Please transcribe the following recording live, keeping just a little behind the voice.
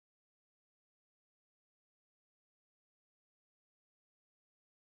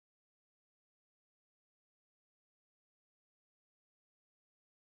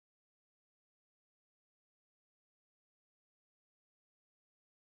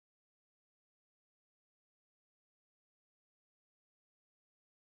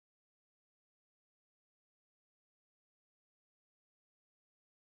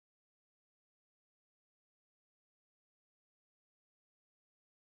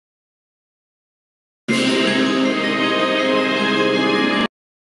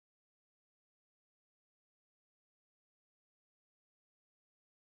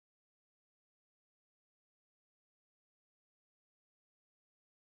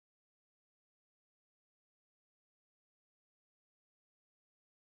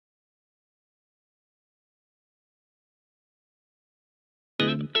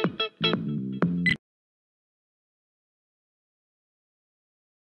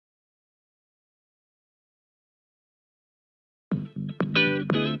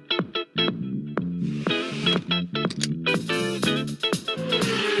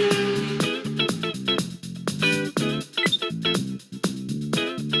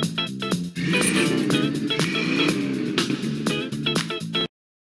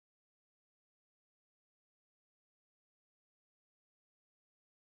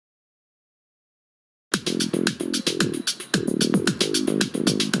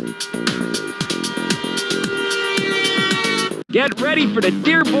Get ready for the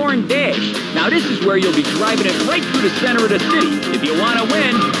Dearborn Dash. Now this is where you'll be driving it right through the center of the city. If you want to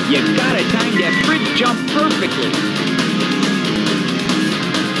win, you gotta time that bridge jump perfectly.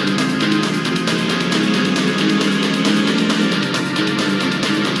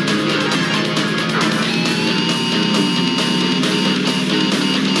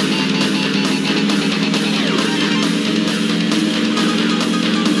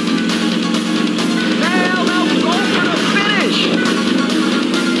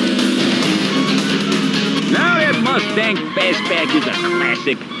 Mustang Fastback is a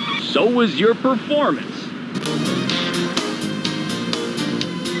classic. So was your performance.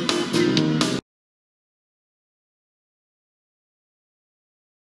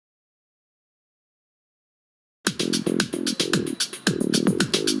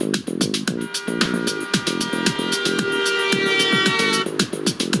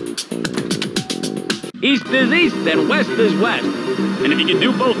 East is east and west is west. And if you can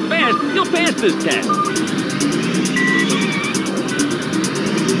do both fast, you'll pass this test.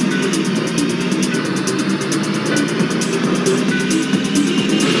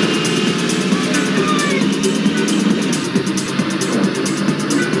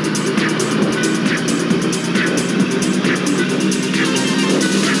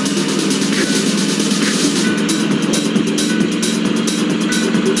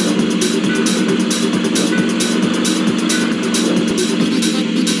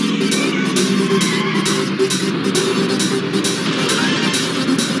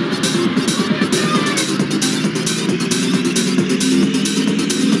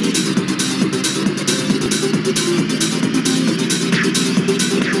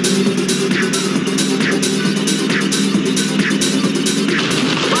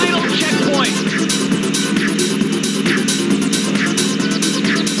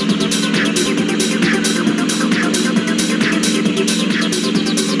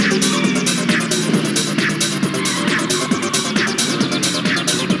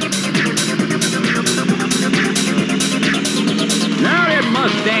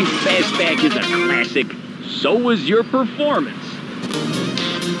 Mustang Fastback is a classic. So was your performance.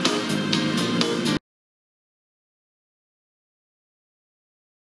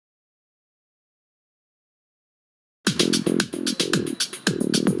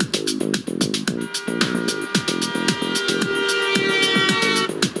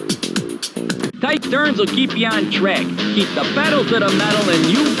 Tight turns will keep you on track. Keep the pedal to the metal and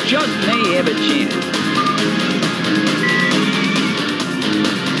you just may have a chance.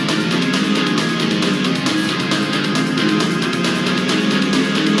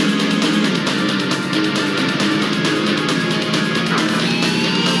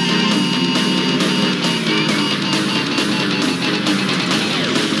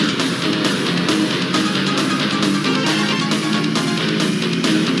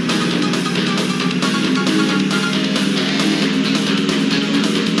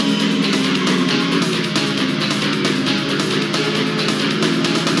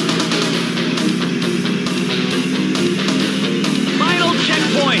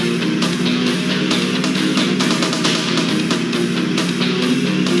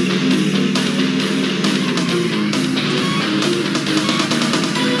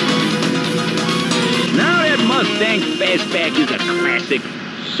 Mustang Fastback is a classic.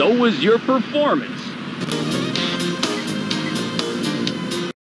 So was your performance.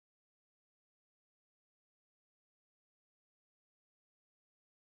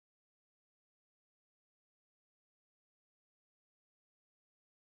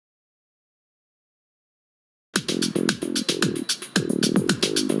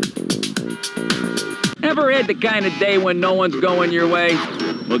 Ever had the kind of day when no one's going your way?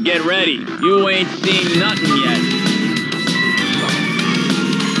 Well, get ready. You ain't seen nothing yet.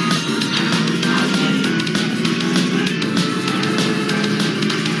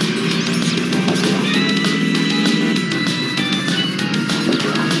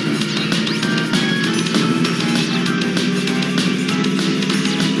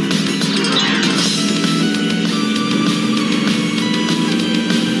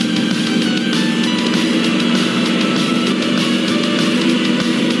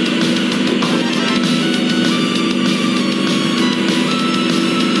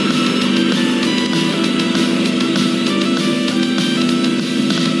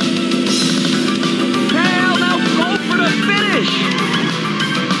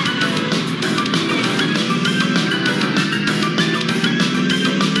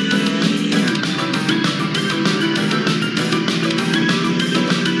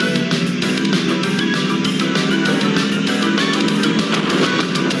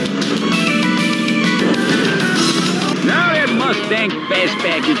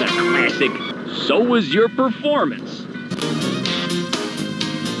 Fastback is a classic. So was your performance.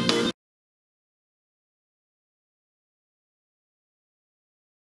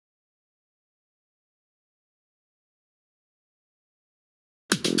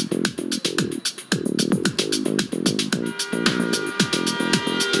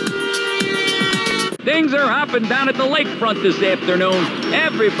 Things are hopping down at the lakefront this afternoon.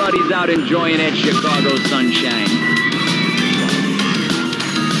 Everybody's out enjoying that Chicago sunshine.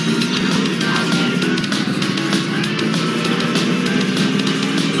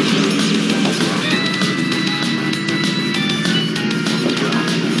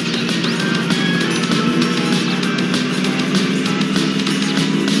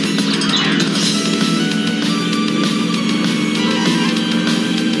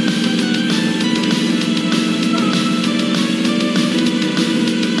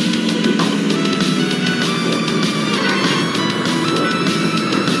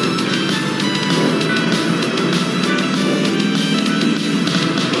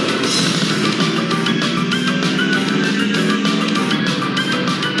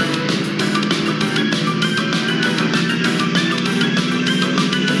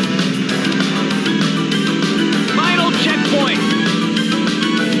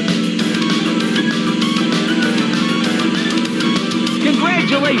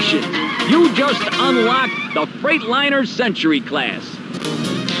 Congratulations! You just unlocked the Freightliner Century class.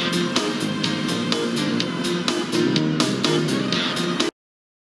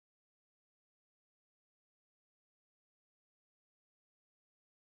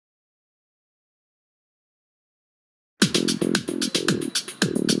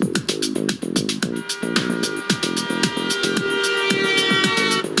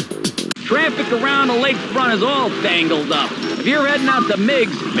 Traffic around the lakefront is all tangled up. If you're heading out to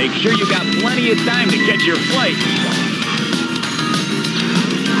Miggs, make sure you got plenty of time to catch your flight.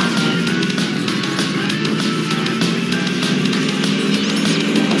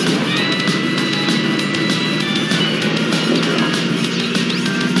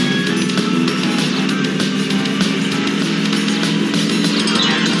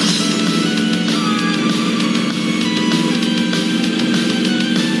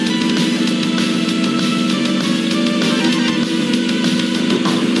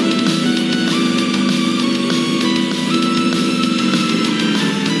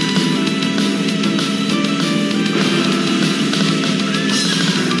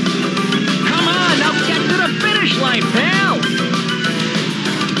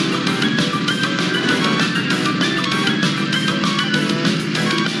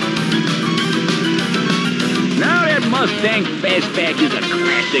 Mustang Fastback is a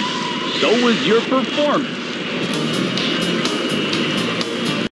classic. So was your performance.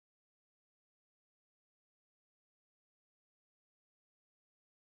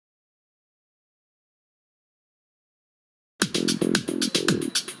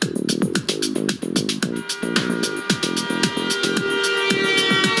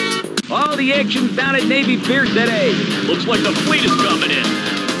 All the action's down at Navy Pier today. Looks like the fleet is coming in.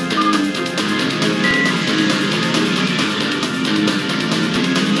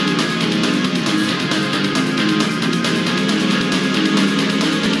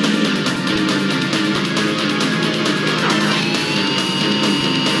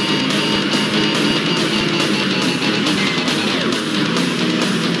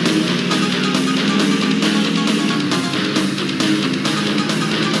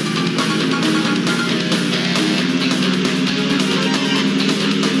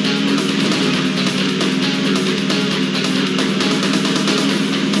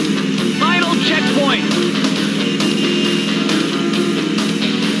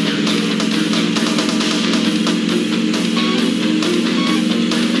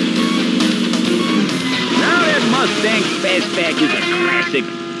 Mustang Fastback is a classic.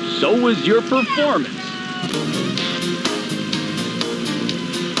 So was your performance.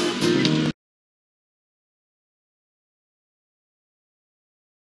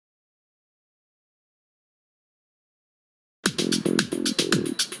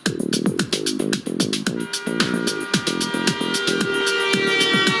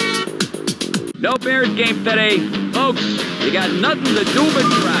 No Bears game today. Folks, you got nothing to do but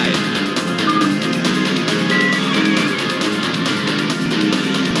drive.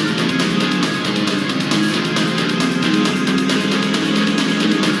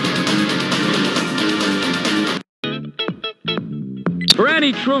 For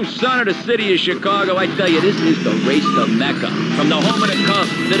any true son of the city of Chicago, I tell you, this is the race to Mecca. From the home of the Cubs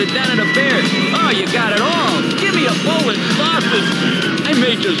to the den of the Bears. Oh, you got it all. Give me a bowl and sausage. I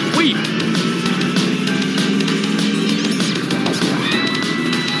may just weep.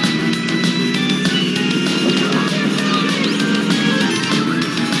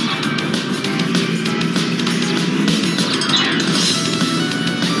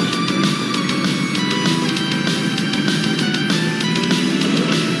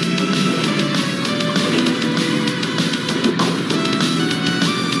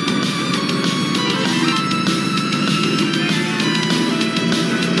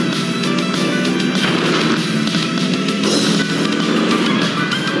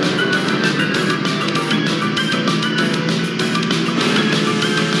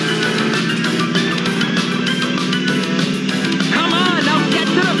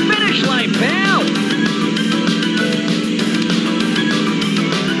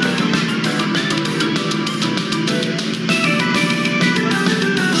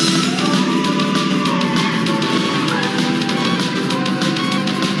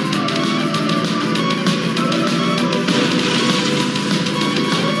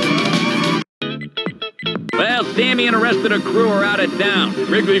 Sammy and the rest of the crew are out of town.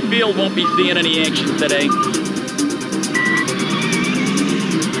 Wrigley Field won't be seeing any action today.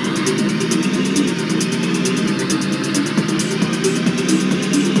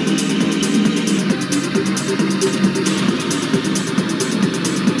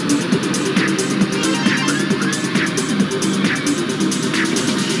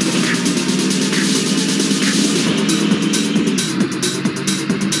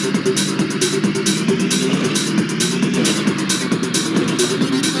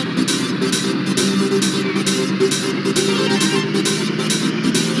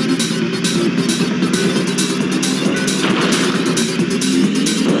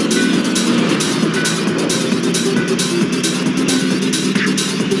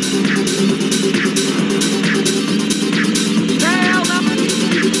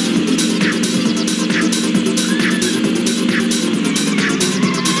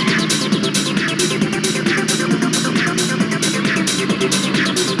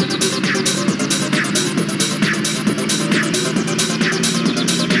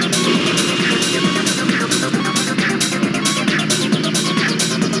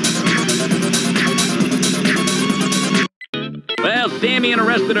 Sammy and the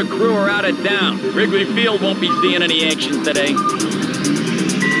rest of the crew are out of town. Wrigley Field won't be seeing any action today.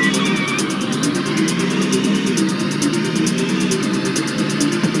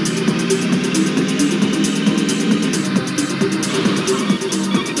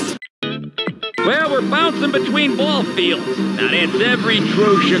 Well, we're bouncing between ball fields. Now that's every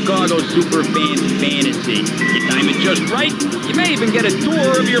true Chicago super fan's fantasy. You time it just right, you may even get a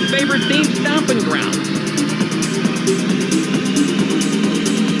tour of your favorite team's stomping grounds.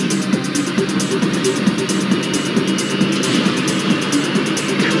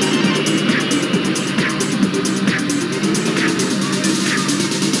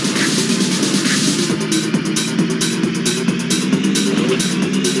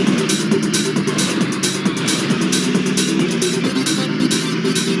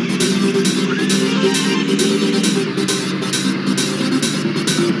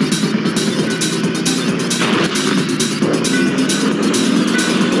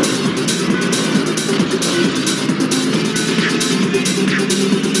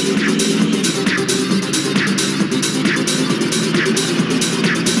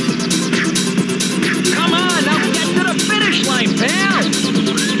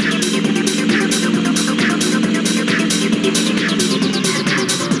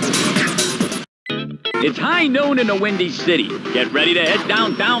 It's high noon in the Windy City. Get ready to head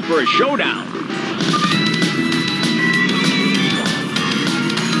downtown for a showdown.